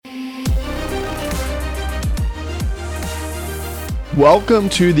Welcome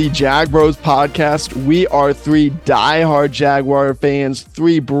to the Jag Bros podcast. We are three diehard Jaguar fans,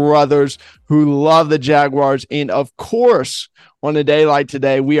 three brothers who love the Jaguars. And of course, on a day like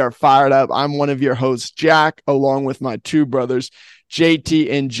today, we are fired up. I'm one of your hosts, Jack, along with my two brothers,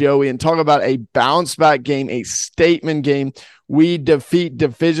 JT and Joey, and talk about a bounce back game, a statement game. We defeat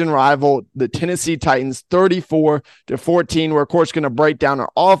division rival, the Tennessee Titans, 34-14. We're, of course, going to break down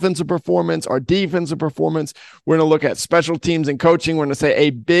our offensive performance, our defensive performance. We're going to look at special teams and coaching. We're going to say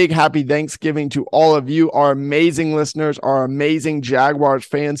a big happy Thanksgiving to all of you, our amazing listeners, our amazing Jaguars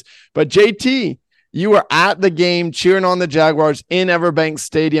fans. But JT, you were at the game cheering on the Jaguars in Everbank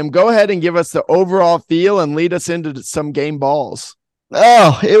Stadium. Go ahead and give us the overall feel and lead us into some game balls.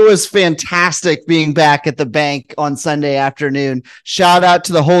 Oh, it was fantastic being back at the bank on Sunday afternoon. Shout out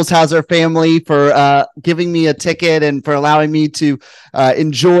to the Holzhauser family for giving me a ticket and for allowing me to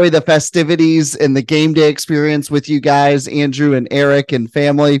enjoy the festivities and the game day experience with you guys, Andrew and Eric and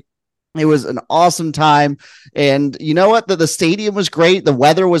family. It was an awesome time. And you know what? The stadium was great. The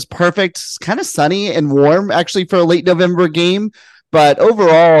weather was perfect. It's kind of sunny and warm actually for a late November game. But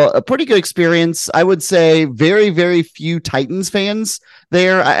overall, a pretty good experience. I would say very, very few Titans fans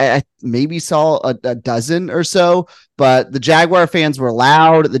there. I maybe saw a dozen or so, but the Jaguar fans were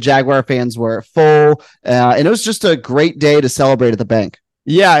loud. The Jaguar fans were full. And it was just a great day to celebrate at the bank.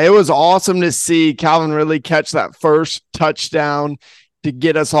 Yeah, it was awesome to see Calvin Ridley catch that first touchdown to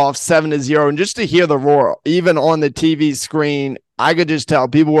get us off 7-0. And just to hear the roar, even on the TV screen, I could just tell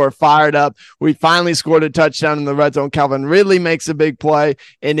people were fired up. We finally scored a touchdown in the red zone. Calvin Ridley makes a big play,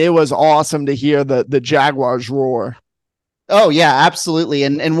 and it was awesome to hear the Jaguars roar. Oh, yeah, absolutely.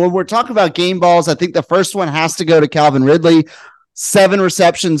 And when we're talking about game balls, I think the first one has to go to Calvin Ridley. 7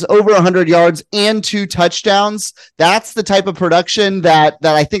 receptions, over 100 yards, and 2 touchdowns. That's the type of production that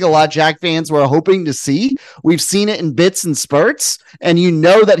I think a lot of Jag fans were hoping to see. We've seen it in bits and spurts, and you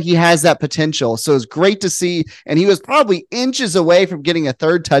know that he has that potential. So it's great to see. And he was probably inches away from getting a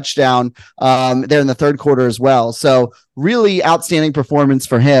third touchdown there in the third quarter as well. So really outstanding performance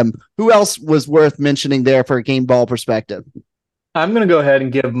for him. Who else was worth mentioning there for a game ball perspective? I'm going to go ahead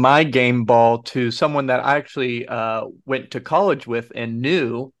and give my game ball to someone that I actually went to college with and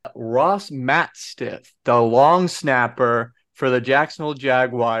knew, Ross Matstiff, the long snapper for the Jacksonville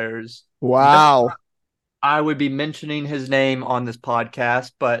Jaguars. Wow. I would be mentioning his name on this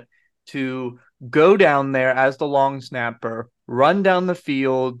podcast, but to go down there as the long snapper, run down the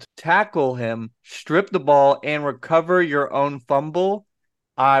field, tackle him, strip the ball, and recover your own fumble,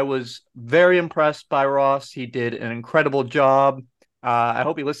 I was very impressed by Ross. He did an incredible job. I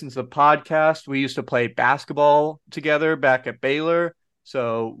hope he listens to the podcast. We used to play basketball together back at Baylor.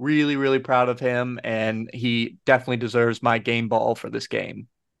 So really, really proud of him. And he definitely deserves my game ball for this game.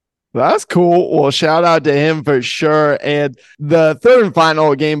 That's cool. Well, shout out to him for sure. And the third and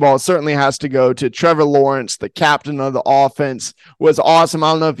final game ball certainly has to go to Trevor Lawrence, the captain of the offense. Was awesome.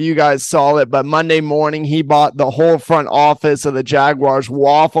 I don't know if you guys saw it, but Monday morning he bought the whole front office of the Jaguars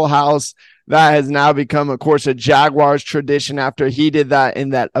Waffle House. That has now become, of course, a Jaguars tradition after he did that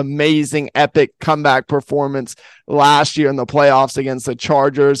in that amazing, epic comeback performance last year in the playoffs against the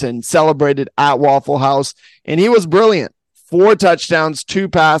Chargers and celebrated at Waffle House. And he was brilliant. 4 touchdowns, 2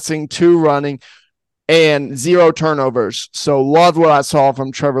 passing, 2 running, and 0 turnovers. So loved what I saw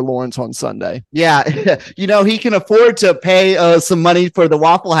from Trevor Lawrence on Sunday. Yeah, you know, he can afford to pay some money for the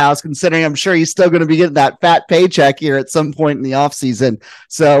Waffle House, considering I'm sure he's still going to be getting that fat paycheck here at some point in the offseason.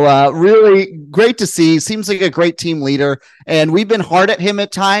 So really great to see. Seems like a great team leader. And we've been hard at him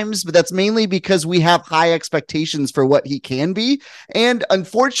at times, but that's mainly because we have high expectations for what he can be. And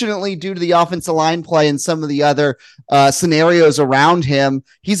unfortunately, due to the offensive line play and some of the other scenarios around him,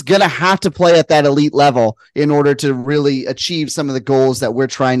 he's going to have to play at that elite level in order to really achieve some of the goals that we're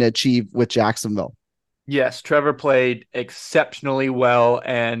trying to achieve with Jacksonville. Yes, Trevor played exceptionally well,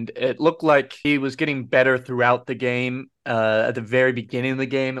 and it looked like he was getting better throughout the game. At the very beginning of the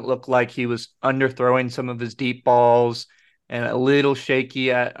game, it looked like he was underthrowing some of his deep balls and a little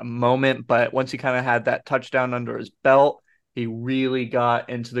shaky at a moment, but once he kind of had that touchdown under his belt, he really got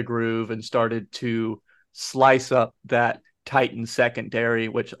into the groove and started to slice up that Titans secondary,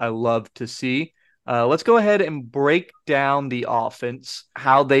 which I love to see. Let's go ahead and break down the offense,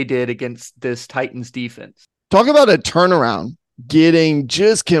 how they did against this Titans defense. Talk about a turnaround. getting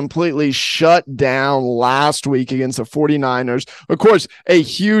just completely shut down last week against the 49ers. Of course, a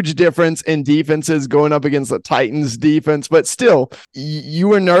huge difference in defenses going up against the Titans defense, but still, you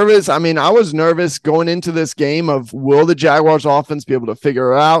were nervous. I mean, I was nervous going into this game of will the Jaguars offense be able to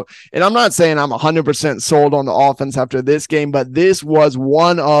figure it out? And I'm not saying I'm 100% sold on the offense after this game, but this was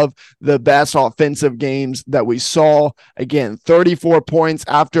one of the best offensive games that we saw. Again, 34 points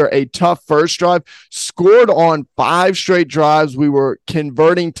after a tough first drive, scored on 5 straight drives. We were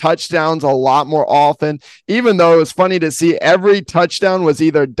converting touchdowns a lot more often, even though it was funny to see every touchdown was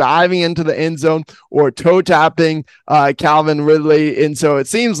either diving into the end zone or toe tapping Calvin Ridley. And so it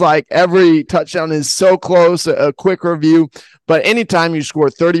seems like every touchdown is so close. A quick review. But anytime you score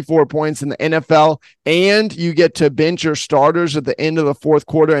 34 points in the NFL and you get to bench your starters at the end of the fourth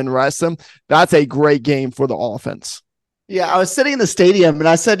quarter and rest them, that's a great game for the offense. Yeah, I was sitting in the stadium and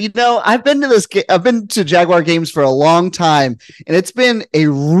I said, I've been to Jaguar games for a long time, and it's been a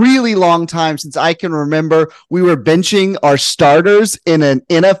really long time since I can remember we were benching our starters in an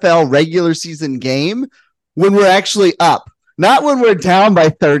NFL regular season game when we're actually up. Not when we're down by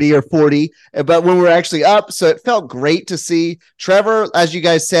 30 or 40, but when we're actually up. So it felt great to see. Trevor, as you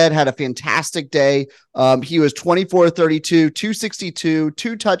guys said, had a fantastic day. He was 24-32, 262,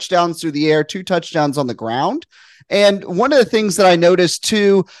 2 touchdowns through the air, 2 touchdowns on the ground. And one of the things that I noticed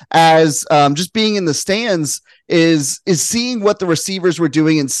too, as just being in the stands, is seeing what the receivers were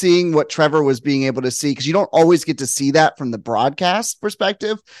doing and seeing what Trevor was being able to see, because you don't always get to see that from the broadcast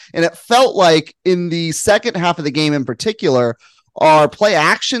perspective. And it felt like in the second half of the game in particular, our play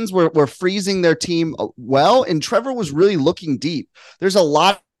actions were freezing their team well, and Trevor was really looking deep. There's a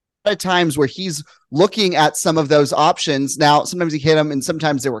lot of times where he's looking at some of those options. Now, sometimes he hit them and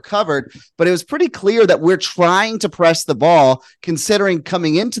sometimes they were covered, but it was pretty clear that we're trying to press the ball, considering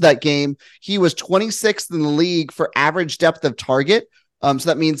coming into that game, he was 26th in the league for average depth of target. So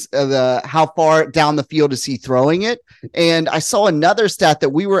that means how far down the field is he throwing it? And I saw another stat that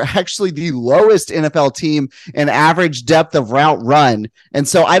we were actually the lowest NFL team in average depth of route run. And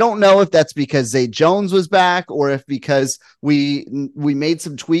so I don't know if that's because Zay Jones was back or if because we made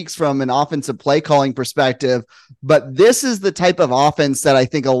some tweaks from an offensive play calling perspective. But this is the type of offense that I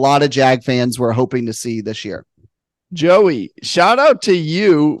think a lot of Jag fans were hoping to see this year. Joey, shout out to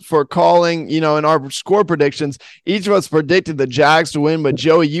you for calling, in our score predictions. Each of us predicted the Jags to win, but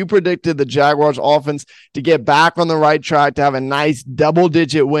Joey, you predicted the Jaguars offense to get back on the right track, to have a nice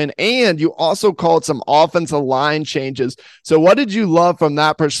double-digit win, and you also called some offensive line changes. So what did you love from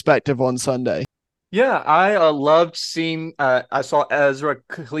that perspective on Sunday? Yeah, I loved seeing I saw Ezra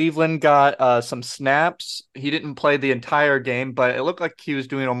Cleveland got some snaps. He didn't play the entire game, but it looked like he was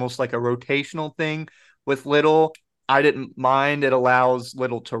doing almost like a rotational thing with Little. I didn't mind. It allows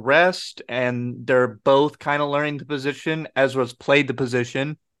Little to rest, and they're both kind of learning the position. Ezra's played the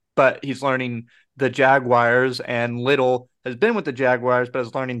position, but he's learning the Jaguars, and Little has been with the Jaguars, but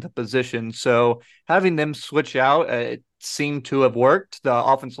is learning the position. So having them switch out, it seemed to have worked. The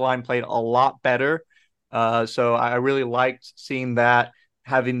offensive line played a lot better. So I really liked seeing that,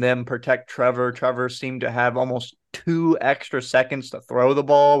 having them protect Trevor. Trevor seemed to have almost 2 extra seconds to throw the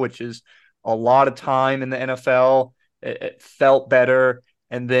ball, which is a lot of time in the NFL. It felt better.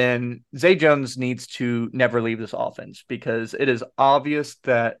 And then Zay Jones needs to never leave this offense, because it is obvious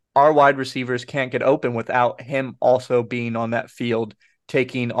that our wide receivers can't get open without him also being on that field,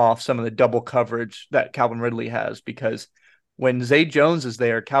 taking off some of the double coverage that Calvin Ridley has. Because when Zay Jones is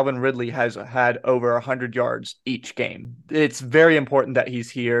there, Calvin Ridley has had over 100 yards each game. It's very important that he's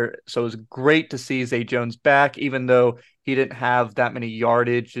here. So it's great to see Zay Jones back, even though he didn't have that many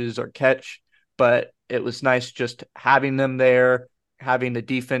yardages or catch. But it was nice just having them there, having the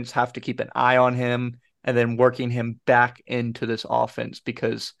defense have to keep an eye on him, and then working him back into this offense,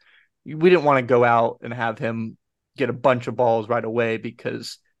 because we didn't want to go out and have him get a bunch of balls right away,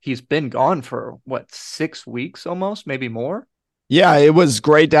 because he's been gone for 6 weeks almost, maybe more. Yeah, it was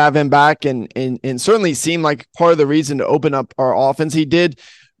great to have him back, and certainly seemed like part of the reason to open up our offense. He did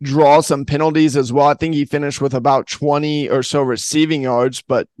draw some penalties as well. I think he finished with about 20 or so receiving yards,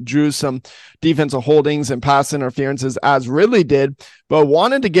 but drew some defensive holdings and pass interferences as Ridley did, but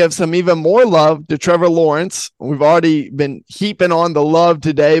wanted to give some even more love to Trevor Lawrence. We've already been heaping on the love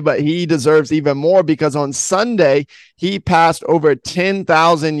today, but he deserves even more, because on Sunday, he passed over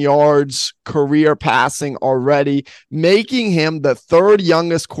 10,000 yards career passing already, making him the 3rd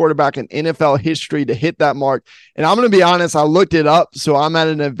youngest quarterback in NFL history to hit that mark. And I'm going to be honest, I looked it up, so I'm at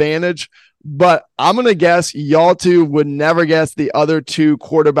an advantage, but I'm going to guess y'all two would never guess the other 2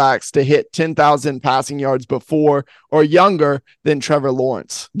 quarterbacks to hit 10,000 passing yards before or younger than Trevor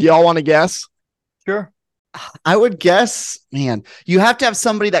Lawrence. Do y'all want to guess? Sure. I would guess, man, you have to have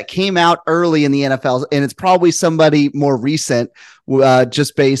somebody that came out early in the NFL, and it's probably somebody more recent,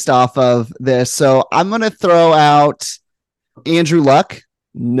 just based off of this. So I'm going to throw out Andrew Luck.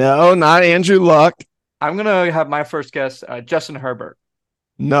 No, not Andrew Luck. I'm going to have my first guess, Justin Herbert.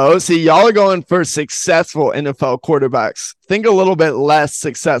 No, see, y'all are going for successful NFL quarterbacks. Think a little bit less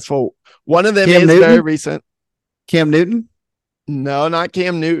successful. One of them Cam is Newton? very recent. Cam Newton? No, not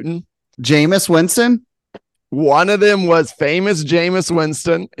Cam Newton. Jameis Winston? One of them was famous Jameis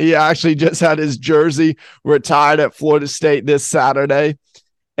Winston. He actually just had his jersey retired at Florida State this Saturday.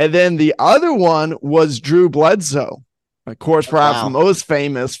 And then the other one was Drew Bledsoe. Of course, perhaps most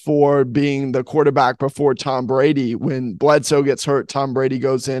famous for being the quarterback before Tom Brady. When Bledsoe gets hurt, Tom Brady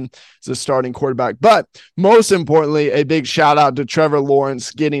goes in as a starting quarterback. But most importantly, a big shout out to Trevor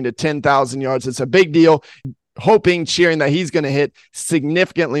Lawrence getting to 10,000 yards. It's a big deal. Hoping, cheering that he's going to hit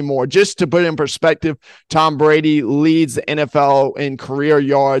significantly more. Just to put it in perspective, Tom Brady leads the NFL in career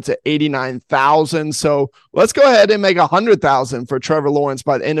yards at 89,000. So let's go ahead and make 100,000 for Trevor Lawrence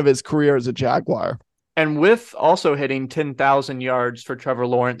by the end of his career as a Jaguar. And with also hitting 10,000 yards for Trevor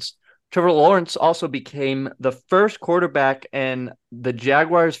Lawrence also became the first quarterback in the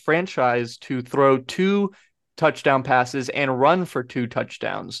Jaguars franchise to throw 2 touchdown passes and run for 2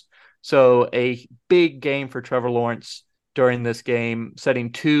 touchdowns. So a big game for Trevor Lawrence during this game,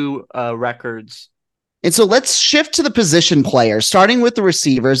 setting 2 records. And so let's shift to the position players, starting with the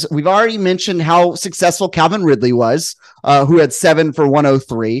receivers. We've already mentioned how successful Calvin Ridley was, who had 7 for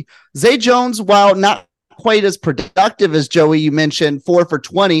 103. Zay Jones, while not quite as productive as Joey, you mentioned 4 for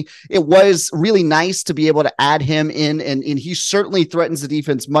 20, it was really nice to be able to add him in, and he certainly threatens the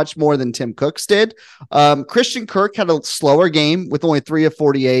defense much more than Tim Cooks did. Christian Kirk had a slower game with only 3 of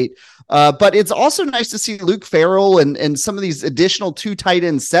 48. But it's also nice to see Luke Farrell and some of these additional 2 tight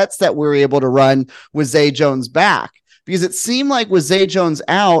end sets that we were able to run with Zay Jones back, because it seemed like with Zay Jones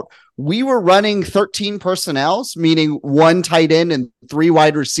out, we were running 13 personnels, meaning 1 tight end and 3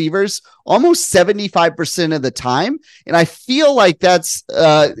 wide receivers, almost 75% of the time. And I feel like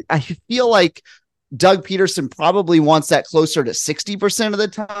Doug Peterson probably wants that closer to 60% of the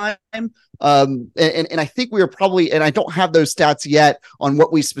time. And I think we were probably, and I don't have those stats yet on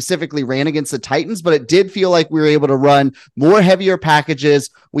what we specifically ran against the Titans, but it did feel like we were able to run more heavier packages.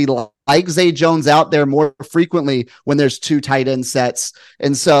 We like Zay Jones out there more frequently when there's 2 tight end sets.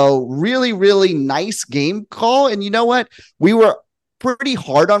 And so really, really nice game call. And you know what? We were pretty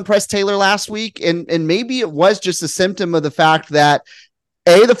hard on Press Taylor last week. And maybe it was just a symptom of the fact that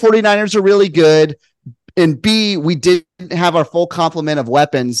A, the 49ers are really good, and B, we didn't have our full complement of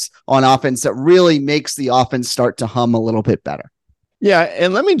weapons on offense that really makes the offense start to hum a little bit better. Yeah,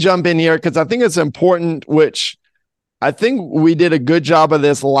 and let me jump in here because I think it's important, which I think we did a good job of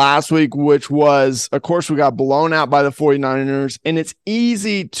this last week, which was, of course, we got blown out by the 49ers, and it's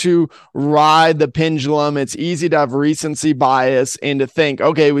easy to ride the pendulum. It's easy to have recency bias and to think,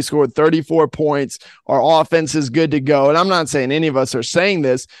 okay, we scored 34 points. Our offense is good to go. And I'm not saying any of us are saying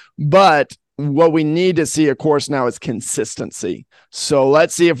this, but what we need to see, of course, now is consistency. So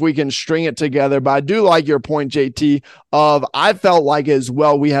let's see if we can string it together. But I do like your point, JT, of I felt like as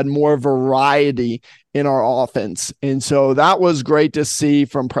well we had more variety in our offense. And so that was great to see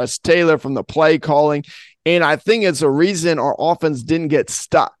from Press Taylor, from the play calling. And I think it's a reason our offense didn't get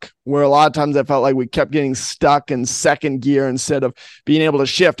stuck, where a lot of times I felt like we kept getting stuck in second gear instead of being able to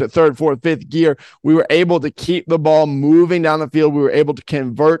shift to third, fourth, fifth gear. We were able to keep the ball moving down the field. We were able to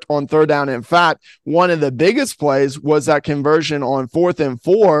convert on third down. In fact, one of the biggest plays was that conversion on 4th and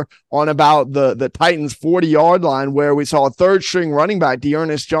 4 on about the Titans 40-yard line, where we saw a third string running back,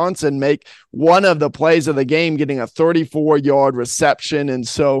 D'Ernest Johnson, make one of the plays of the game, getting a 34-yard reception. And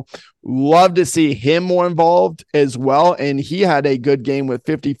so love to see him more involved as well. And he had a good game with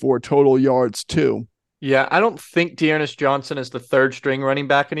 54 total yards too. Yeah, I don't think D'Ernest Johnson is the third string running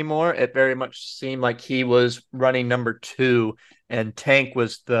back anymore. It very much seemed like he was running number 2 and Tank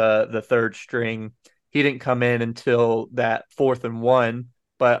was the third string. He didn't come in until that 4th and 1,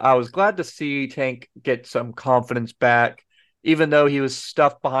 but I was glad to see Tank get some confidence back. Even though he was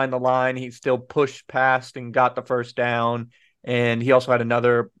stuffed behind the line, he still pushed past and got the first down. And he also had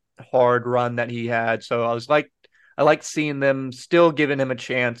another hard run that he had. So I liked seeing them still giving him a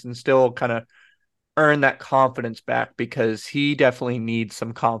chance and still kind of earn that confidence back, because he definitely needs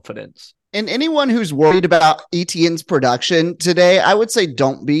some confidence. And anyone who's worried about Etienne's production today, I would say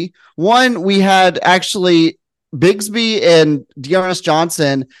don't be. One, we had actually Bigsby and D'Ernest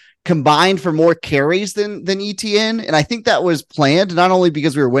Johnson combined for more carries than Etienne. And I think that was planned, not only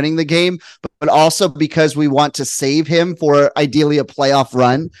because we were winning the game, but also because we want to save him for ideally a playoff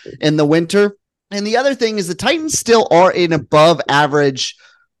run in the winter. And the other thing is the Titans still are an above average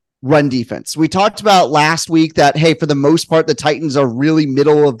run defense. We talked about last week that, hey, for the most part, the Titans are really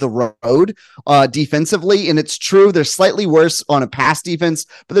middle of the road defensively. And it's true. They're slightly worse on a pass defense,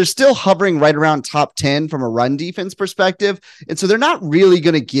 but they're still hovering right around top 10 from a run defense perspective. And so they're not really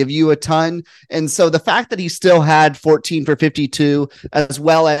going to give you a ton. And so the fact that he still had 14 for 52, as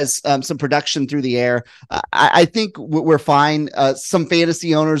well as some production through the air, I think we're fine. Some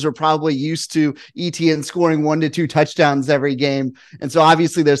fantasy owners are probably used to ETN scoring 1 to 2 touchdowns every game. And so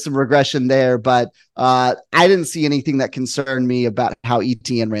obviously there's some regression there, but I didn't see anything that concerned me about how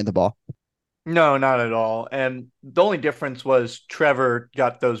ETN ran the ball. No, not at all. And the only difference was Trevor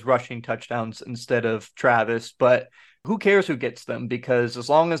got those rushing touchdowns instead of Travis, but who cares who gets them? Because as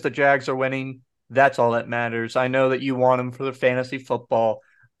long as the Jags are winning, that's all that matters. I know that you want them for the fantasy football,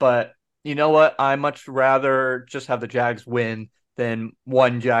 but you know what? I much rather just have the Jags win than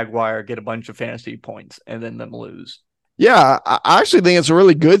one Jaguar get a bunch of fantasy points and then them lose. Yeah, I actually think it's a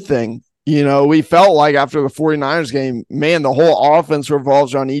really good thing. You know, we felt like after the 49ers game, man, the whole offense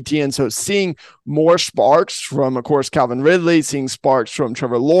revolves around ETN. So seeing more sparks from, of course, Calvin Ridley, seeing sparks from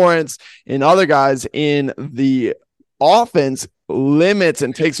Trevor Lawrence and other guys in the offense limits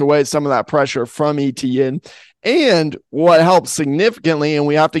and takes away some of that pressure from ETN. And what helps significantly, and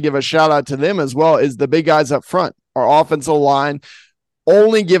we have to give a shout out to them as well, is the big guys up front. Our offensive line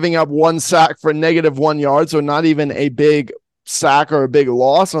only giving up 1 sack for -1 yard, so not even a big sack or a big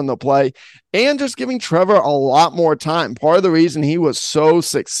loss on the play, and just giving Trevor a lot more time. Part of the reason he was so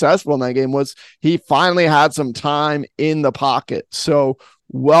successful in that game was he finally had some time in the pocket. So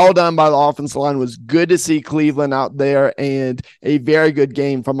well done by the offensive line. It was good to see Cleveland out there, and a very good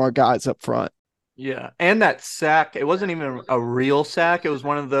game from our guys up front. Yeah, and that sack, it wasn't even a real sack. It was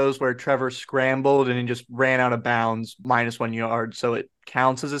one of those where Trevor scrambled and he just ran out of bounds -1 yard. So it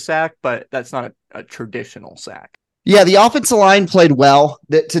counts as a sack, but that's not a traditional sack. Yeah, the offensive line played well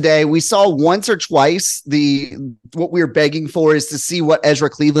today. We saw once or twice what we were begging for is to see what Ezra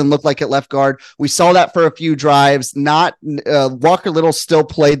Cleveland looked like at left guard. We saw that for a few drives. Walker Little still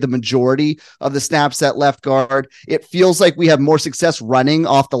played the majority of the snaps at left guard. It feels like we have more success running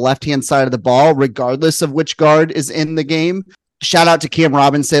off the left-hand side of the ball, regardless of which guard is in the game. Shout out to Cam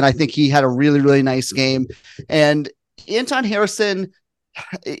Robinson. I think he had a really, really nice game. And Anton Harrison,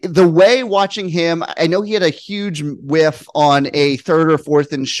 the way watching him, I know he had a huge whiff on a 3rd or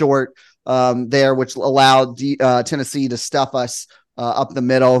 4th and short there, which allowed Tennessee to stuff us up the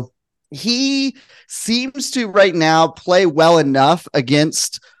middle. He seems to right now play well enough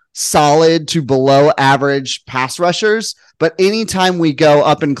against solid to below average pass rushers, but anytime we go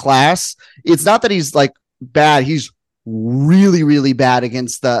up in class, it's not that he's like bad. He's really, really bad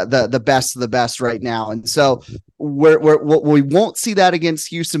against the best of the best right now. And so we won't see that against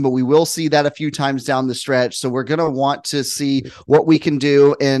Houston, but we will see that a few times down the stretch. So we're going to want to see what we can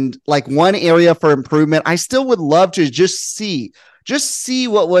do. And like one area for improvement, I still would love to just see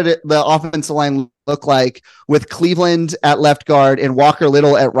what would the offensive line look like with Cleveland at left guard and Walker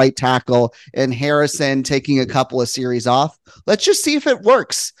Little at right tackle and Harrison taking a couple of series off. Let's just see if it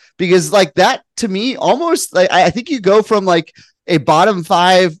works, because like that to me, almost like I think you go from like a bottom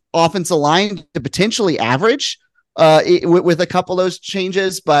 5 offensive line to potentially average with a couple of those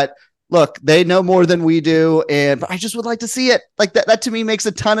changes. But look, they know more than we do. And I just would like to see it like that. That to me makes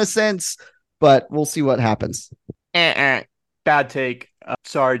a ton of sense, but we'll see what happens. Bad take.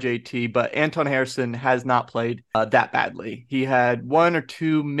 Sorry, JT, but Anton Harrison has not played that badly. He had 1 or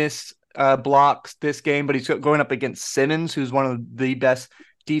 2 missed blocks this game, but he's going up against Simmons, who's one of the best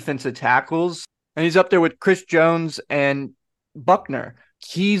defensive tackles. And he's up there with Chris Jones and Buckner.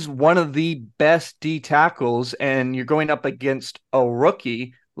 He's one of the best D tackles, and you're going up against a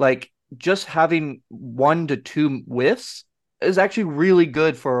rookie. Like, just having 1 to 2 whiffs is actually really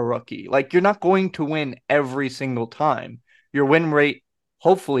good for a rookie. Like, you're not going to win every single time. Your win rate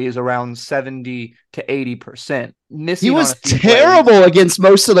hopefully is around 70 to 80%. He was terrible against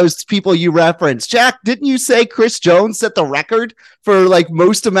most of those people you referenced. Jack, didn't you say Chris Jones set the record for like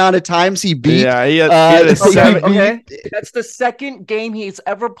most amount of times he beat? Yeah, he had okay. That's the second game he's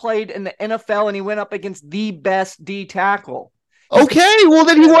ever played in the NFL, and he went up against the best D tackle. Okay, well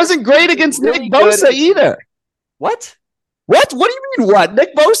then he wasn't great against Nick Bosa either. What? What do you mean? What?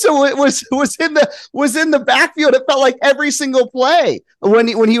 Nick Bosa was in the backfield. It felt like every single play when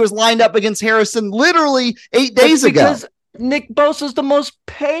he was lined up against Harrison, literally 8 days ago. Because Nick Bosa is the most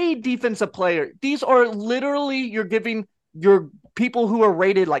paid defensive player. These are literally you're giving your people who are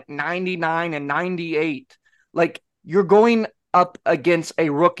rated like 99 and 98. Like, you're going up against a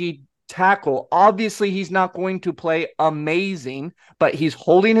rookie tackle. Obviously, he's not going to play amazing, but he's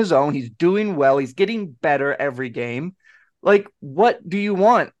holding his own. He's doing well. He's getting better every game. Like, what do you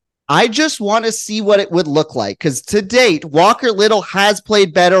want? I just want to see what it would look like, because to date, Walker Little has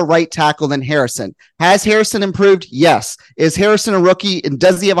played better right tackle than Harrison. Has Harrison improved? Yes. Is Harrison a rookie, and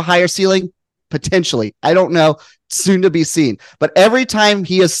does he have a higher ceiling? Potentially. I don't know. Soon to be seen. But every time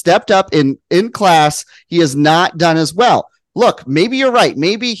he has stepped up in class, he has not done as well. Look, maybe you're right.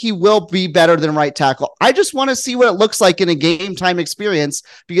 Maybe he will be better than right tackle. I just want to see what it looks like in a game time experience,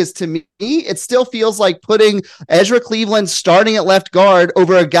 because to me, it still feels like putting Ezra Cleveland starting at left guard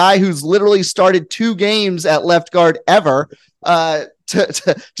over a guy who's literally started 2 games at left guard ever,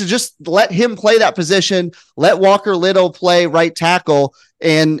 to just let him play that position, let Walker Little play right tackle,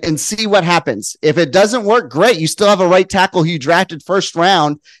 and see what happens. If it doesn't work, great. You still have a right tackle who you drafted first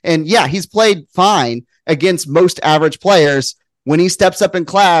round. And yeah, he's played fine against most average players. When he steps up in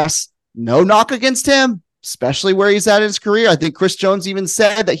class, no knock against him, especially where he's at in his career. I think Chris Jones even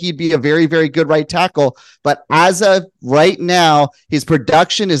said that he'd be a very, very good right tackle. But as of right now, his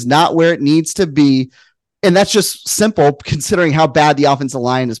production is not where it needs to be. And that's just simple considering how bad the offensive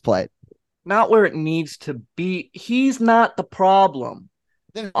line has played. Not where it needs to be. He's not the problem.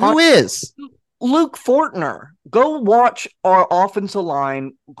 Then who is? Luke Fortner. Go watch our offensive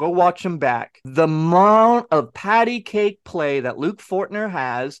line. Go watch him back. The amount of patty cake play that Luke Fortner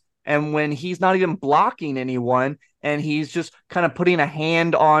has, and when he's not even blocking anyone, and he's just kind of putting a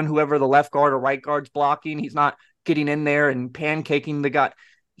hand on whoever the left guard or right guard's blocking, he's not getting in there and pancaking the guy.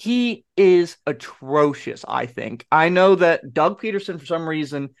 He is atrocious, I think. I know that Doug Peterson, for some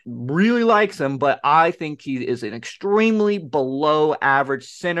reason, really likes him, but I think he is an extremely below average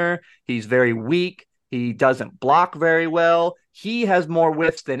center. He's very weak. He doesn't block very well. He has more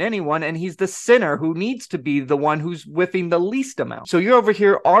whiffs than anyone, and he's the center who needs to be the one who's whiffing the least amount. So you're over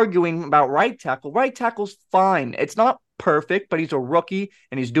here arguing about right tackle. Right tackle's fine. It's not perfect, but he's a rookie,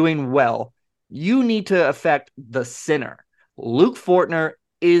 and he's doing well. You need to affect the center. Luke Fortner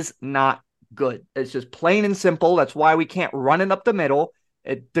is not good. It's just plain and simple. That's why we can't run it up the middle.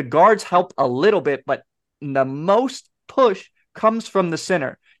 The guards help a little bit, but the most push comes from the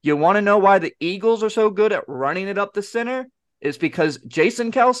center. You want to know why the Eagles are so good at running it up the center? It's because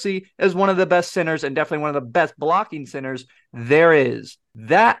Jason Kelce is one of the best centers and definitely one of the best blocking centers there is.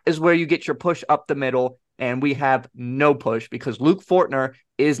 That is where you get your push up the middle, and we have no push because Luke Fortner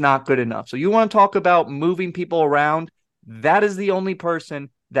is not good enough. So you want to talk about moving people around? That is the only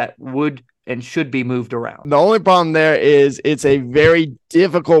person that would and should be moved around. The only problem there is it's a very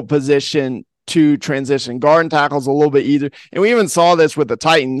difficult position to transition. Guard and tackle's a little bit easier. And we even saw this with the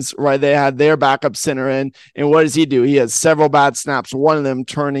Titans, right? They had their backup center in. And what does he do? He has several bad snaps, one of them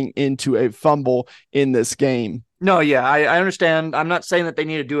turning into a fumble in this game. No, yeah, I understand. I'm not saying that they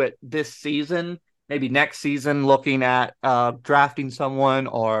need to do it this season. Maybe next season, looking at drafting someone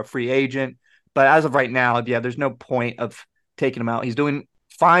or a free agent. But as of right now, yeah, there's no point of taking him out. He's doing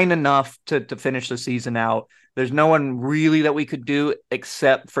fine enough to finish the season out. There's no one really that we could do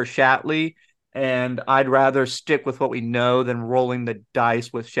except for Shatley, and I'd rather stick with what we know than rolling the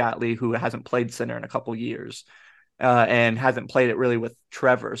dice with Shatley, who hasn't played center in a couple years and hasn't played it really with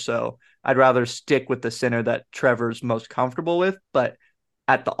Trevor. So I'd rather stick with the center that Trevor's most comfortable with. But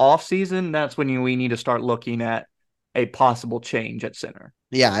at the offseason, that's when we need to start looking at a possible change at center.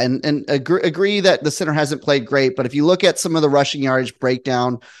 Yeah, and agree that the center hasn't played great, but if you look at some of the rushing yardage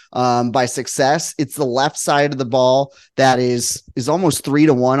breakdown by success, it's the left side of the ball that is almost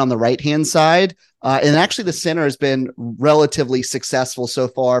 3-1 on the right-hand side. And actually the center has been relatively successful so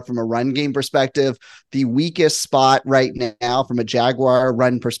far from a run game perspective. The weakest spot right now from a Jaguar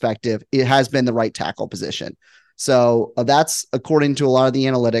run perspective, it has been the right tackle position. So that's according to a lot of the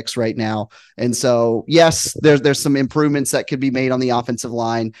analytics right now. And so, yes, there's some improvements that could be made on the offensive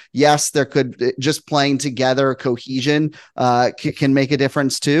line. Yes, there could just playing together cohesion can make a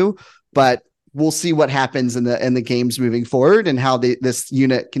difference too. But we'll see what happens in the games moving forward and how this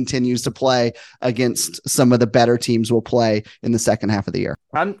unit continues to play against some of the better teams will play in the second half of the year.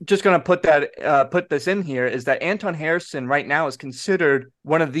 I'm just going to put this in here is that Anton Harrison right now is considered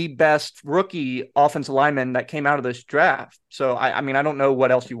one of the best rookie offensive linemen that came out of this draft. So, I mean, I don't know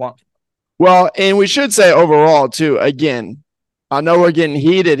what else you want. Well, and we should say overall too, again, I know we're getting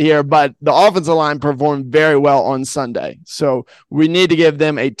heated here, but the offensive line performed very well on Sunday. So we need to give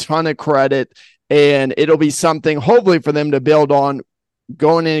them a ton of credit, and it'll be something hopefully for them to build on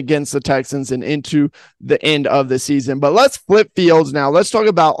going in against the Texans and into the end of the season. But let's flip fields now. Let's talk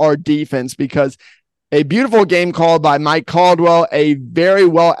about our defense, because A beautiful game called by Mike Caldwell, a very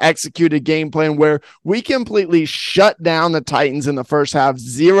well executed game plan where we completely shut down the Titans in the first half,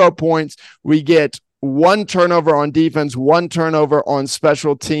 0 points. We get one turnover on defense, one turnover on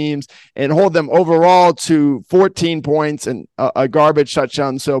special teams, and hold them overall to 14 points and a garbage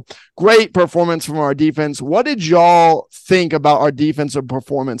touchdown. So great performance from our defense. What did y'all think about our defensive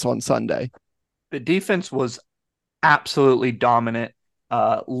performance on Sunday? The defense was absolutely dominant.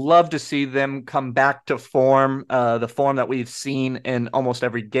 Love to see them come back to form, the form that we've seen in almost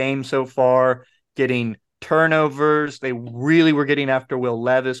every game so far, getting turnovers. They really were getting after Will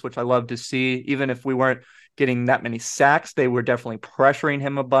Levis, which I love to see. Even if we weren't getting that many sacks, they were definitely pressuring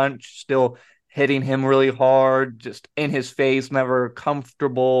him a bunch, still hitting him really hard, just in his face, never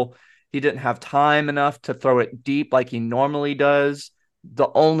comfortable. He didn't have time enough to throw it deep like he normally does. The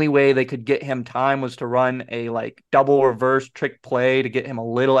only way they could get him time was to run a double reverse trick play to get him a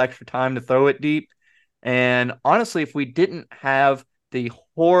little extra time to throw it deep. And honestly, if we didn't have the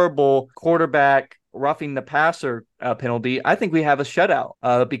horrible quarterback roughing the passer penalty, I think we have a shutout,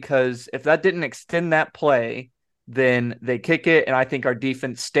 because if that didn't extend that play, then they kick it. And I think our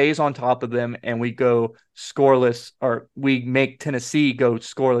defense stays on top of them and we go scoreless, or we make Tennessee go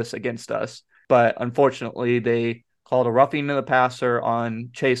scoreless against us. But unfortunately, they called a roughing to the passer on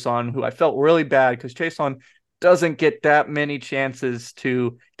Chason, who I felt really bad because Chason doesn't get that many chances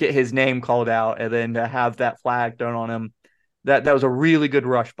to get his name called out, and then to have that flag thrown on him. That was a really good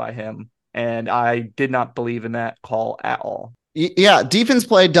rush by him, and I did not believe in that call at all. Yeah, defense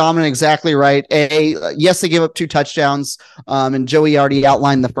played dominant, exactly right. Yes, they gave up 2 touchdowns, and Joey already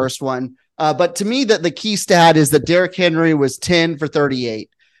outlined the first one. But to me, the key stat is that Derrick Henry was 10 for 38.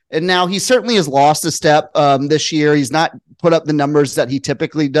 And now he certainly has lost a step this year. He's not put up the numbers that he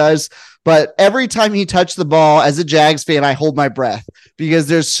typically does. But every time he touched the ball, as a Jags fan, I hold my breath because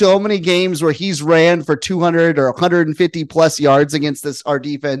there's so many games where he's ran for 200 or 150 plus yards against our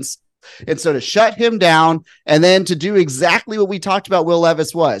defense. And so to shut him down and then to do exactly what we talked about Will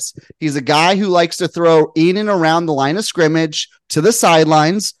Levis was. He's a guy who likes to throw in and around the line of scrimmage to the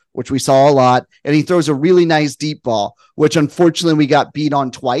sidelines, which we saw a lot, and he throws a really nice deep ball, which unfortunately we got beat on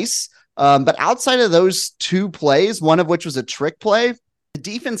twice. But outside of those 2 plays, one of which was a trick play, the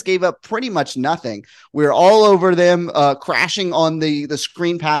defense gave up pretty much nothing. We were all over them, crashing on the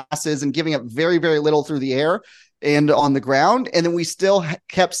screen passes and giving up very, very little through the air and on the ground. And then we still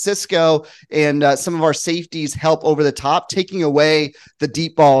kept Cisco and some of our safeties help over the top, taking away the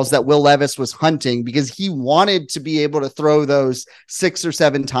deep balls that Will Levis was hunting because he wanted to be able to throw those 6 or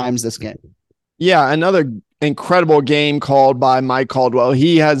 7 times this game. Yeah, another incredible game called by Mike Caldwell.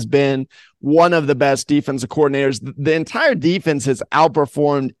 He has been one of the best defensive coordinators. The entire defense has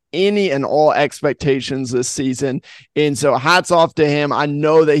outperformed any and all expectations this season. And so hats off to him. I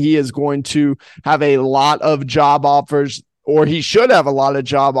know that he is going to have a lot of job offers, or he should have a lot of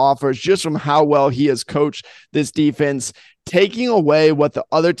job offers just from how well he has coached this defense, taking away what the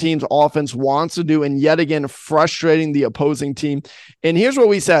other team's offense wants to do and yet again frustrating the opposing team. And here's what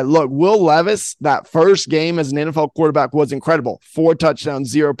we said. Look, Will Levis, that first game as an NFL quarterback was incredible. 4 touchdowns,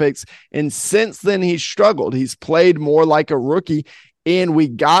 0 picks. And since then, he's struggled. He's played more like a rookie. And we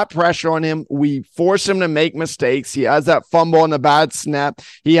got pressure on him. We forced him to make mistakes. He has that fumble and a bad snap.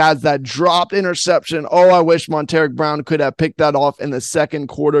 He has that dropped interception. Oh, I wish Monteric Brown could have picked that off in the second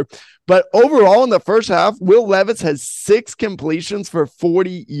quarter. But overall, in the first half, Will Levis has 6 completions for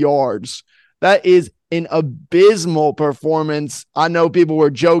 40 yards. That is an abysmal performance. I know people were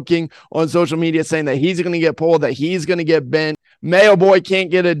joking on social media saying that he's going to get pulled, that he's going to get bent. Mayo Boy can't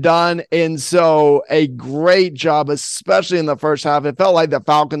get it done. And so a great job, especially in the first half. It felt like the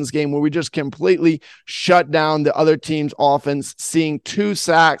Falcons game where we just completely shut down the other team's offense, seeing 2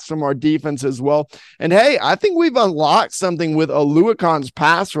 sacks from our defense as well. And hey, I think we've unlocked something with Oluwakon's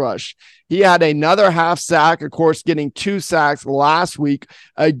pass rush. He had another half sack, of course, getting 2 sacks last week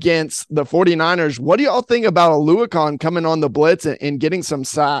against the 49ers. What do y'all think about Oluwakon coming on the blitz and getting some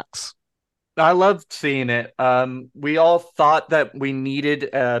sacks? I loved seeing it. We all thought that we needed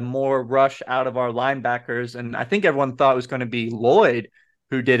more rush out of our linebackers, and I think everyone thought it was going to be Lloyd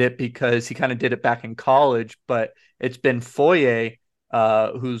who did it because he kind of did it back in college, but it's been Foye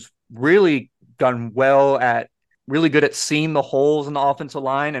who's really done well at really good at seeing the holes in the offensive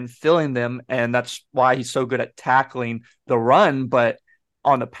line and filling them, and that's why he's so good at tackling the run, but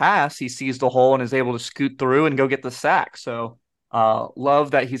on the pass, he sees the hole and is able to scoot through and go get the sack. So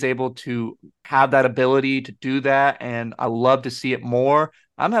love that he's able to have that ability to do that, and I love to see it more.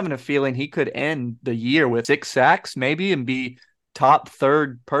 I'm having a feeling he could end the year with 6 sacks maybe and be top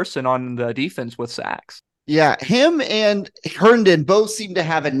 3rd person on the defense with sacks. Yeah, him and Herndon both seem to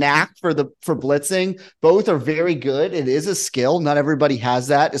have a knack for blitzing. Both are very good. It is a skill. Not everybody has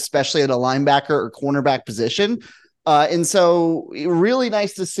that, especially at a linebacker or cornerback position. And so really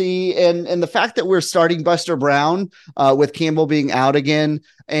nice to see. And the fact that we're starting Buster Brown with Campbell being out again,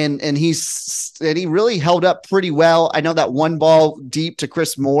 and he really held up pretty well. I know that one ball deep to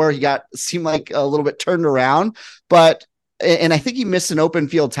Chris Moore, seemed like a little bit turned around, and I think he missed an open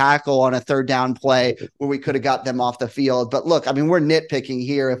field tackle on a third down play where we could have got them off the field. But look, I mean, we're nitpicking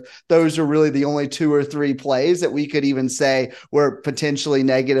here. If those are really the only 2 or 3 plays that we could even say were potentially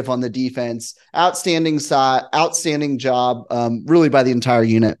negative on the defense, outstanding job, really by the entire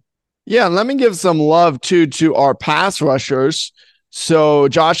unit. Yeah, and let me give some love to our pass rushers. So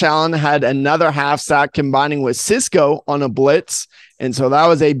Josh Allen had another half sack combining with Cisco on a blitz. And so that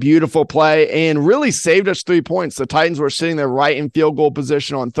was a beautiful play and really saved us 3 points. The Titans were sitting there right in field goal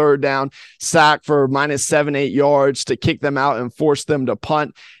position on third down, sack for -7-8 yards to kick them out and force them to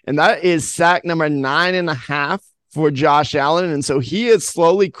punt. And that is sack number 9.5 for Josh Allen. And so he is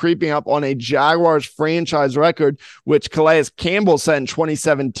slowly creeping up on a Jaguars franchise record, which Calais Campbell set in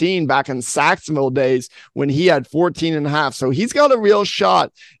 2017 back in Saxonville days when he had 14.5. So he's got a real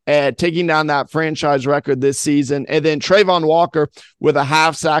shot at taking down that franchise record this season. And then Trayvon Walker with a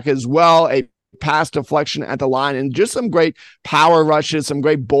half sack as well, a pass deflection at the line, and just some great power rushes, some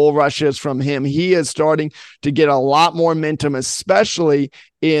great bull rushes from him. He is starting to get a lot more momentum, especially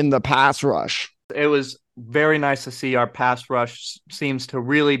in the pass rush. It was very nice to see our pass rush seems to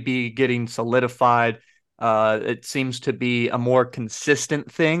really be getting solidified. It seems to be a more consistent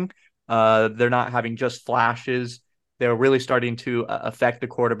thing. They're not having just flashes. They're really starting to affect the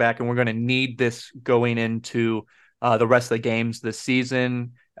quarterback, and we're going to need this going into the rest of the games this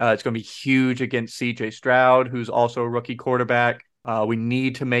season. It's going to be huge against CJ Stroud, who's also a rookie quarterback. We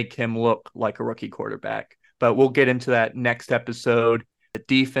need to make him look like a rookie quarterback, but we'll get into that next episode. The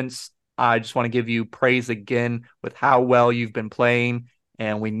defense, I just want to give you praise again with how well you've been playing,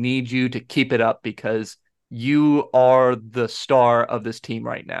 and we need you to keep it up because you are the star of this team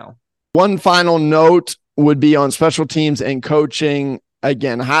right now. One final note would be on special teams and coaching.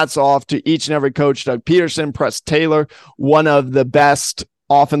 Again, hats off to each and every coach. Doug Peterson, Press Taylor, one of the best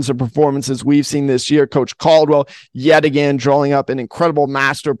offensive performances we've seen this year. Coach Caldwell, yet again, drawing up an incredible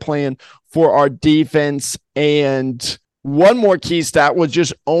master plan for our defense. And one more key stat was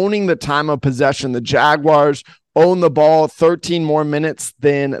just owning the time of possession. The Jaguars own the ball 13 more minutes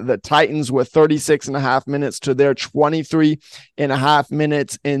than the Titans with 36.5 minutes to their 23.5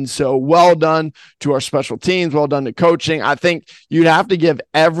 minutes. And so well done to our special teams. Well done to coaching. I think you'd have to give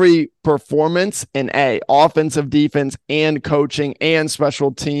every performance an A, offensive, defense, and coaching and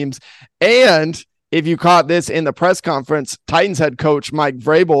special teams. And if you caught this in the press conference, Titans head coach Mike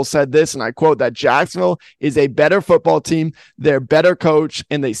Vrabel said this, and I quote, that Jacksonville is a better football team, they're better coach,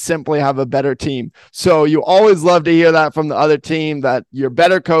 and they simply have a better team. So you always love to hear that from the other team, that you're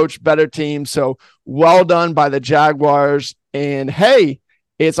better coach, better team. So well done by the Jaguars. And hey,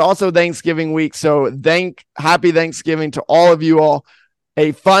 it's also Thanksgiving week, so happy Thanksgiving to all of you all.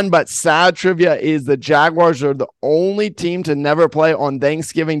 A fun but sad trivia is the Jaguars are the only team to never play on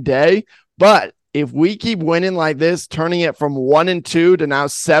Thanksgiving Day, but if we keep winning like this, turning it from 1-2 to now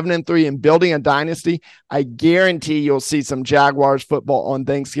 7-3 and building a dynasty, I guarantee you'll see some Jaguars football on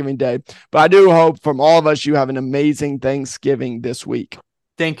Thanksgiving Day. But I do hope from all of us, you have an amazing Thanksgiving this week.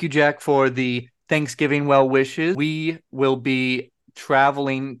 Thank you, Jack, for the Thanksgiving well wishes. We will be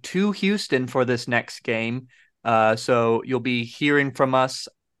traveling to Houston for this next game. So you'll be hearing from us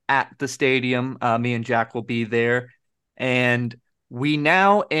at the stadium. Me and Jack will be there. And we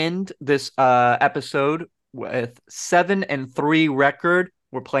now end this episode with 7-3 record.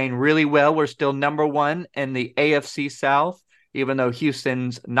 We're playing really well. We're still number 1 in the AFC South, even though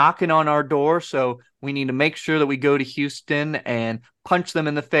Houston's knocking on our door. So we need to make sure that we go to Houston and punch them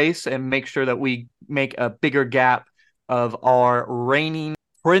in the face and make sure that we make a bigger gap of our reigning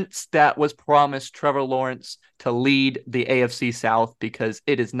prince that was promised, Trevor Lawrence, to lead the AFC South, because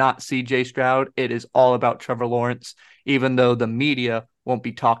it is not CJ Stroud. It is all about Trevor Lawrence, even though the media won't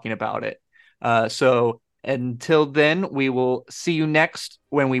be talking about it. So until then, we will see you next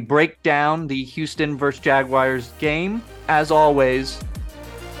when we break down the Houston versus Jaguars game. As always,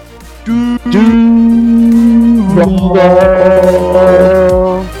 do